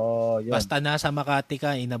 okey? So, yun. Basta nasa Makati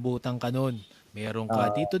ka, inabutan ka nun. Meron ka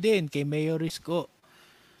Oo, dito din kay Mayor Isko.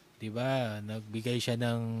 'Di ba? Nagbigay siya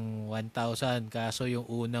ng 1,000 kaso yung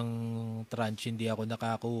unang tranche hindi ako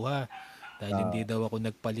nakakuha. Dahil hindi daw ako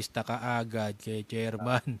nagpalista kaagad kay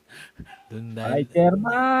chairman. Doon Ay, dahil,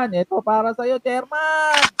 chairman, ito para sa'yo,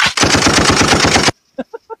 chairman!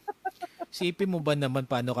 sipin mo ba naman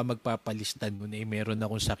paano ka magpapalista noon? Eh, meron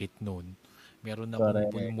akong sakit noon. Meron akong Correct.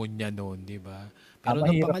 pulmonya noon, di ba? Pero ng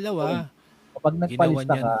Mahirap yun. pangalawa, Kapag ginawa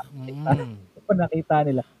nagpalista niyan, ka, kapag nakita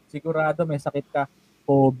nila, sigurado may sakit ka,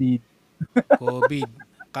 COVID. COVID.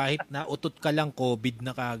 Kahit nautot ka lang, COVID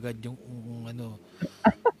na kaagad yung ano.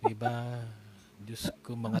 Diba? Diyos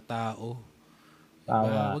ko, mga tao. Diba?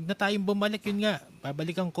 Tama. Huwag na tayong bumalik. Yun nga,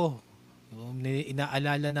 babalikan ko.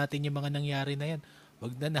 Inaalala natin yung mga nangyari na yan.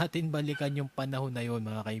 Huwag na natin balikan yung panahon na yun,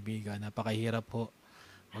 mga kaibigan. Napakahirap po.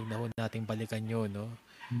 Huwag na ho natin balikan yun, no?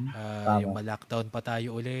 Yung Tama. ma-lockdown pa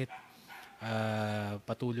tayo ulit.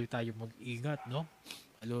 Patuloy tayong mag-ingat, no?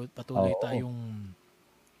 Patuloy Oo. tayong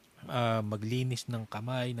maglinis ng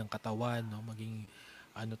kamay, ng katawan, no? Maging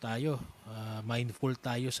ano tayo, mindful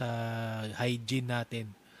tayo sa hygiene natin,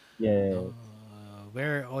 no? Yes.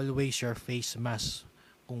 Wear always your face mask.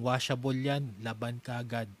 Kung washable 'yan, laban ka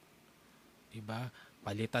agad, 'di ba?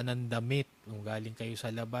 Palitan ng damit kung galing kayo sa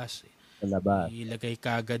labas. Sa labas. Ilagay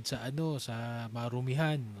ka agad sa ano, sa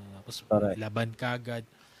marumihan, tapos Correct. laban ka agad.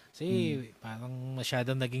 Kasi parang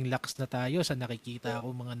masyadong naging lax na tayo sa nakikita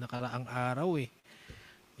ko mga nakaraang araw eh.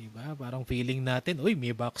 Diba? Parang feeling natin, uy,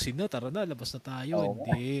 may vaccine na, tara na, labas na tayo. Oo.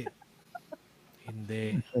 Hindi. Hindi.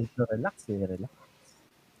 Medyo relax eh, relax.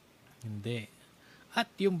 Hindi. At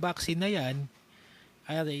yung vaccine na yan,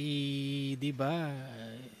 ay, di ba,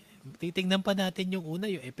 titingnan pa natin yung una,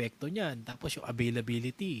 yung epekto niyan, tapos yung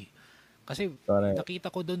availability. Kasi Correct. nakita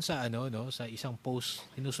ko doon sa ano, no, sa isang post,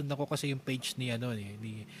 sinusundan ko kasi yung page ni ano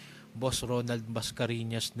ni Boss Ronald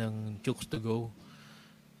Mascareñas ng Chooks to Go.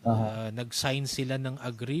 Nag-sign sila ng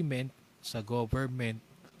agreement sa government,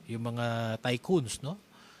 yung mga tycoons, no?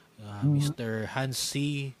 Mr. Hans C.,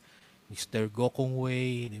 Mr. Gokong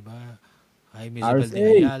Wei, di ba? Jaime Isabel de RSA.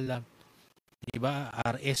 Ayala, di ba?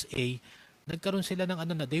 RSA. Nagkaroon sila ng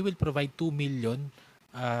ano na, they will provide 2 million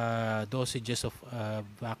dosages of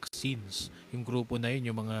vaccines. Yung grupo na yun,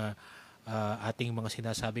 yung mga ating mga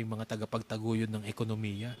sinasabing mga tagapagtaguyod ng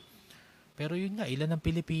ekonomiya. Pero yun nga, ilan ang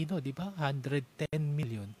Pilipino, di ba? 110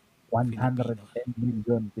 million 110 Filipino.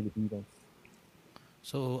 million Filipinos.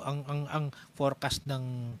 So ang forecast ng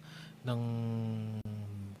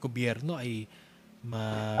gobyerno ay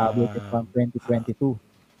Abutin pang 2022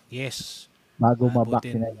 yes, bago abutin.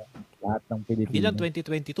 mabaksin na lahat ng Hindi lang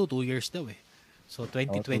Pilipino. 2022, 2 years daw eh. So So,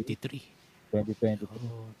 2023. 2023.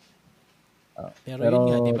 Oh, pero Pero yun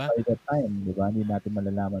nga, di ba? by that time, di ba, hindi natin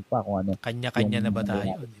malalaman pa kung ano Kanya-kanya na ba tayo?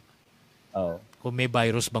 mangyayari. Di ba? Oo. Kung may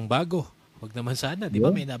virus bang bago? Wag naman sana, di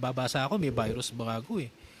ba? Yun. May nababasa ako, may virus bago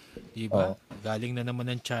eh. Di ba? Oo. Galing na naman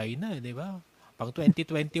ng China, di ba? Pang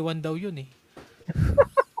 2021 daw yun eh.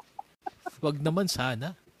 Wag naman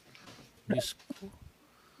sana. Diyos ko.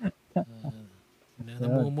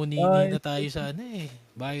 Namumunini na tayo sa ano eh.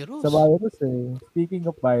 Virus. Sa virus eh. Speaking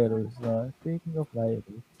of virus, speaking of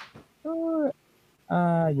virus. So,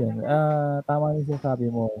 yun. Tama rin sinasabi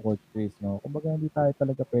mo, Coach Chris, no? Kumbaga, hindi tayo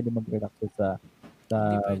talaga pwede mag-relax sa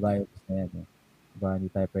Hindi pwede. virus na yan. Eh. Diba? Hindi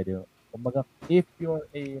tayo pwede. Kumbaga, if you're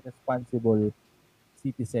a responsible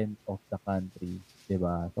citizen of the country,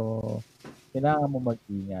 diba? So, kailangan mo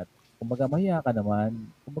mag-ingat. Kumbaga, mahiya ka naman.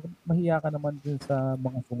 Kumbaga, mahiya ka naman dun sa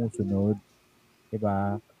mga sumusunod.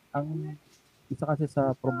 Diba? Ang isa kasi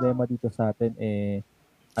sa problema dito sa atin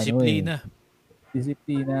Disiplina.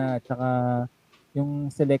 disiplina, tsaka yung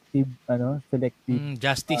selective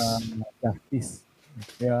Justice. justice.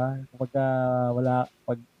 Diba? Kapag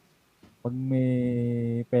pag may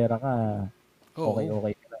pera ka, Oo.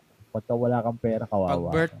 okay ka lang. Pagka wala kang pera, Pag kawawa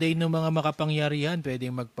ka. birthday ng mga makapangyarihan,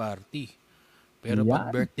 pwedeng mag-party. Pero pag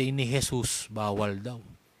Yan. birthday ni Jesus, bawal daw.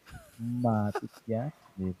 Matik yan.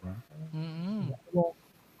 Diba? Mm-mm.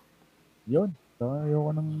 Yun. So,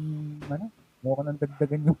 ayoko nang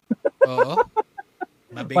dagdagan yung Oo.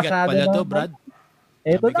 Mabigat Masyado pala to, na- Brad.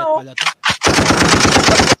 Eto Mabigat na, oh. pala to.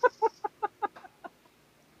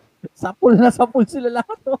 Sapul sila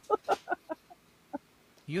lahat, oh.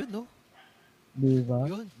 Yun, no? Diba?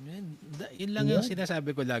 Yun. Yun lang yung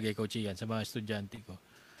sinasabi ko lagi, Coach Ian, sa mga estudyante ko.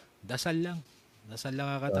 Dasal lang. Dasal lang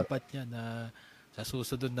ang katapat niya na sa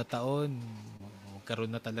susunod na taon,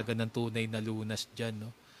 magkaroon na talaga ng tunay na lunas dyan,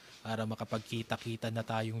 no? Para makapagkita-kita na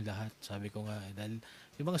tayong lahat. Sabi ko nga, dahil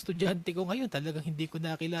yung mga estudyante ko ngayon, talagang hindi ko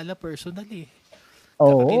nakilala personally.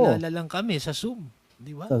 Oo. Kakakilala lang kami sa Zoom.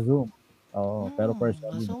 Di ba? Sa Zoom. Oo. Pero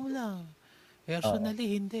personally, Sa Zoom lang. Personally,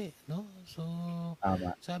 hindi. No? So,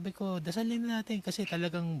 tama. sabi ko, dasalin natin kasi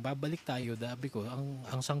talagang babalik tayo. Sabi ko,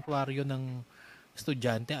 ang sanktuaryo ng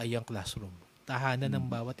estudyante ay ang classroom. tahanan ng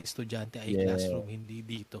bawat estudyante ay Yeah. classroom, hindi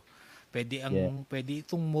dito. Yeah. Pwede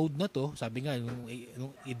itong mode na to, sabi nga nung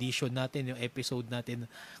edition natin, yung episode natin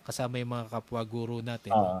kasama yung mga kapwa guro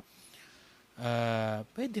natin, no? Ah,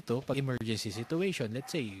 Pwede to pag emergency situation.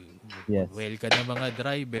 Let's say, yes. well ka ng mga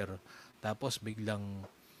driver, tapos biglang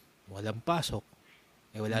walang pasok,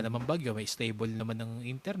 wala namang bagyo, may stable naman ng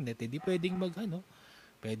internet, di pwedeng pwedeng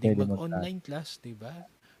Pwede mag-online class, di ba?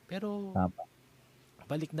 Pero tama.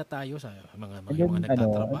 balik na tayo sa And yung then, mga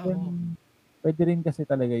nagtatrabaho. pwede rin kasi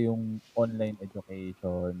talaga yung online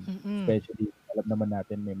education. Mm-mm. Especially, alam naman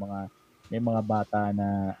natin may mga bata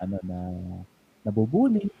na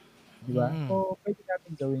nabubuli, di ba? Mm. So, pwede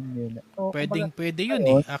natin gawin yun. So, kumbaga, Pwede yun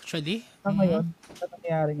ngayon, actually. ngayon, sa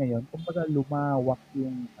nangyayari ngayon, kumbaga lumawak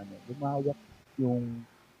yung,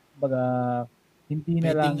 kumbaga, hindi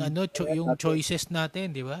na lang, Pwedeng yung dati, choices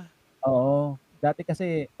natin, di ba? oo, dati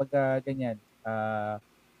kasi, pagka ganyan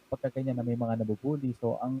na may mga nabubuli,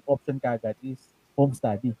 so, ang option kagad is home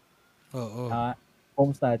study. Oo.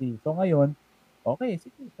 Home study. So, ngayon, okay,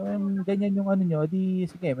 sige. So, ganyan yung nyo, di,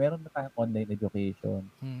 sige, meron na tayong online education.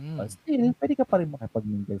 Mm-mm. Still, pwede ka pa rin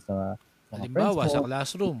makipag-mingle sa mga friends Halimbawa, mo, sa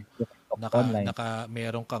classroom, online.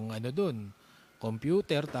 meron kang doon,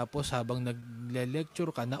 computer, tapos habang nagle-lecture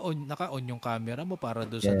ka, naka-on yung camera mo para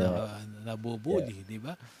doon sa Yeah. nabubuli, di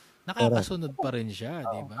ba? Nakakasunod pa rin siya,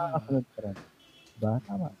 di ba? Nakakasunod pa rin. Diba?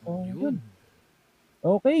 Tama. So, Yun. yun.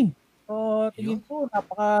 Okay. So, Yun. tingin ko,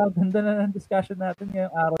 napakaganda na ng discussion natin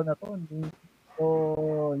ngayong araw na to. So,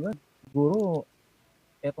 yun. Siguro,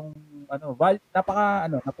 etong,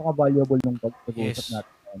 napaka-valuable nung pag-usap Yes.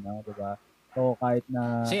 natin. Diba? So, kahit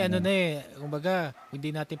na... Kasi kumbaga,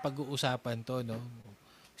 hindi natin pag-uusapan to, no?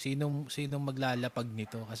 Sinong maglalapag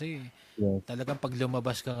nito? Kasi yes. talagang pag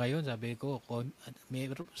lumabas ka ngayon,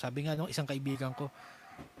 sabi nga nung isang kaibigan ko,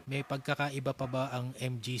 may pagkakaiba pa ba ang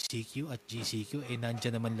MGCQ at GCQ?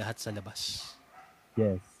 Nandyan naman lahat sa labas.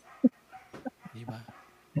 Yes. Di ba?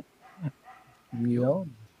 Yun.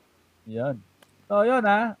 So, yun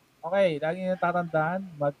Okay, lagi nyo tatandaan,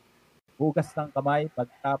 maghugas ng kamay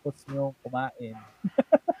pagtapos nyo kumain.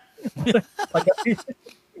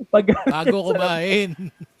 Bago kumain.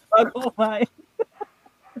 Bago kumain.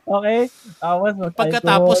 Okay?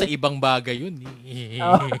 Pagkatapos sa ibang bagay yun.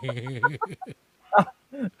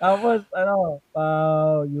 Tapos,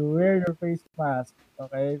 you wear your face mask.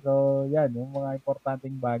 Okay? So, yan, yung mga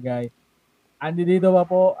importanteng bagay. Andi dito pa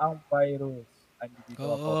po ang virus.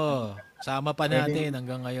 Oo. Sama pa natin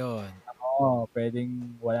hanggang ngayon.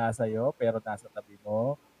 Pwedeng wala sa'yo, pero nasa tabi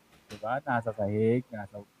mo. Diba? Nasa sahig,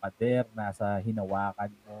 nasa pader, nasa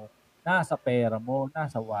hinawakan mo, nasa pera mo,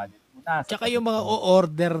 nasa wallet mo, nasa Tsaka yung mga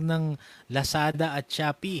o-order ng Lazada at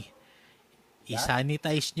Shopee,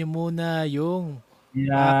 i-sanitize nyo muna yung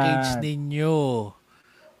package ninyo.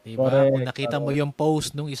 Diba? Kung nakita mo yung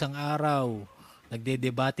post nung isang araw,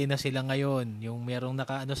 nagde-debate na sila ngayon. Yung merong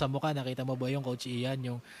sa mukha, nakita mo ba yung Coach Ian,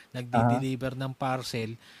 yung nagde-deliver ng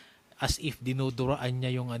parcel as if dinuduraan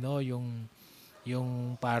niya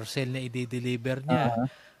yung parcel na i-deliver niya.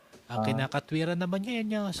 Ang kinakatwiran naman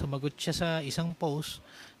niya, sumagot siya sa isang post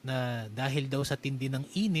na dahil daw sa tindi ng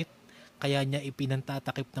init, kaya niya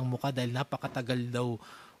ipinantatakip ng mukha dahil napakatagal daw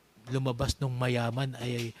lumabas nung mayaman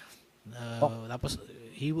tapos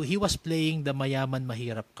he was playing the mayaman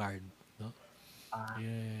mahirap card, no?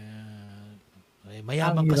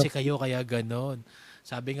 Mayaman kasi kayo kaya ganon.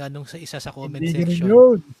 Sabi nga nung sa isa sa comment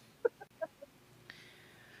section,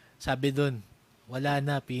 sabi doon, wala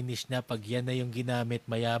na, finish na. Pag yan na yung ginamit,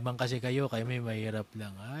 mayaman kasi kayo may mahirap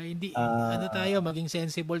lang. Hindi, tayo, maging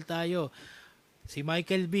sensible tayo. Si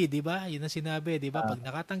Michael B, di ba? Yun ang sinabi, di ba? Pag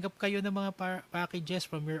nakatanggap kayo ng mga packages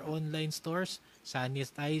from your online stores,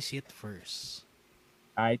 sanitize it first.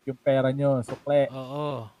 Kahit yung pera nyo, sukle.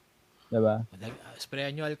 Oo. Diba?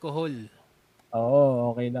 Sprayan nyo alcohol.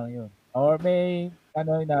 Oo, okay lang yun. Or may,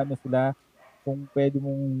 sila, kung pwede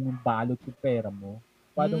mong balot yung pera mo,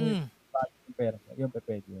 paano mo balot yung pera mo? Yun,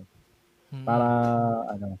 pwede yun.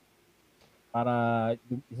 Para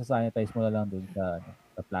isa-sanitize mo na lang dun sa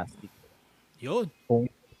plastic. Yun. Kung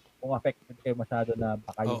affected kayo masyado na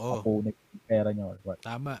baka yung kapunit yung pera nyo or what.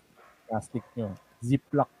 Tama. Plastic nyo.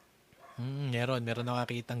 Ziplock. Meron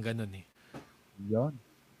nakakitang ganun eh. Yun.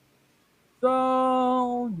 So,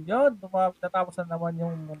 yun. Natapos na naman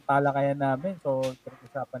yung talakayan namin. So,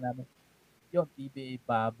 pinag-usapan namin yung PBA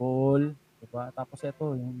bubble. Diba? Tapos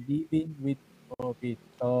ito, yung living with COVID.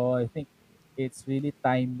 So, I think it's really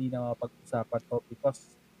timely na mapag-usapan to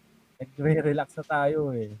because nagre-relax na tayo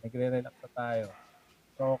eh.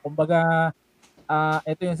 So, kumbaga,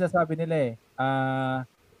 ito yung sasabi nila eh.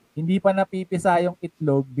 hindi pa napipisa yung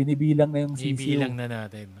itlog, binibilang na yung Ibilang sisiw, na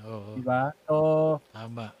natin. Oo, 'di ba? So,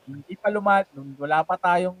 tama. hindi pa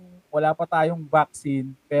wala pa tayong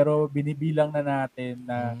vaccine, pero binibilang na natin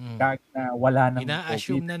na Mm. na wala ng COVID,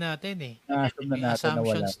 Ina-assume na natin eh. na-assume na May natin na wala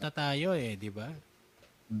assumptions na. na tayo eh, di ba?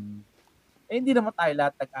 Mm. Eh, hindi naman tayo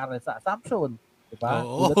lahat nag-aral sa assumption, 'di ba?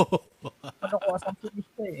 Oo. Tulad naman ako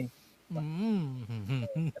assumptionista eh. Mm.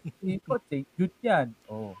 Si Coach St. Jude 'yan,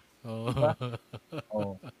 oh, 'di ba?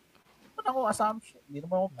 Oo. Oh, hindi naman ako assumption, hindi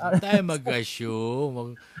naman ako Huwag tayo mag-assume.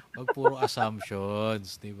 Wag puro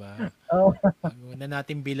assumptions, di ba? oo, Huwag na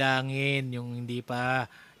natin bilangin yung hindi pa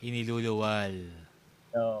iniluluwal.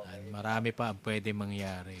 okay. Marami pa ang pwede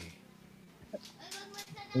mangyari.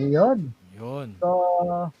 Ayun. Yun. So,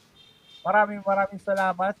 maraming maraming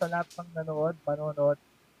salamat sa lahat ng manonood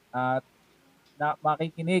at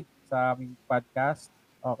makikinig sa aming podcast.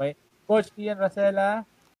 Okay? Coach Ian Racela.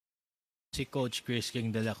 Si Coach Chris King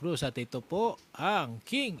de la Cruz at ito po ang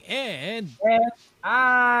King and And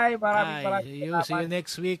maraming I. maraming See you salamat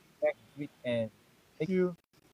next week. next weekend. Thank you.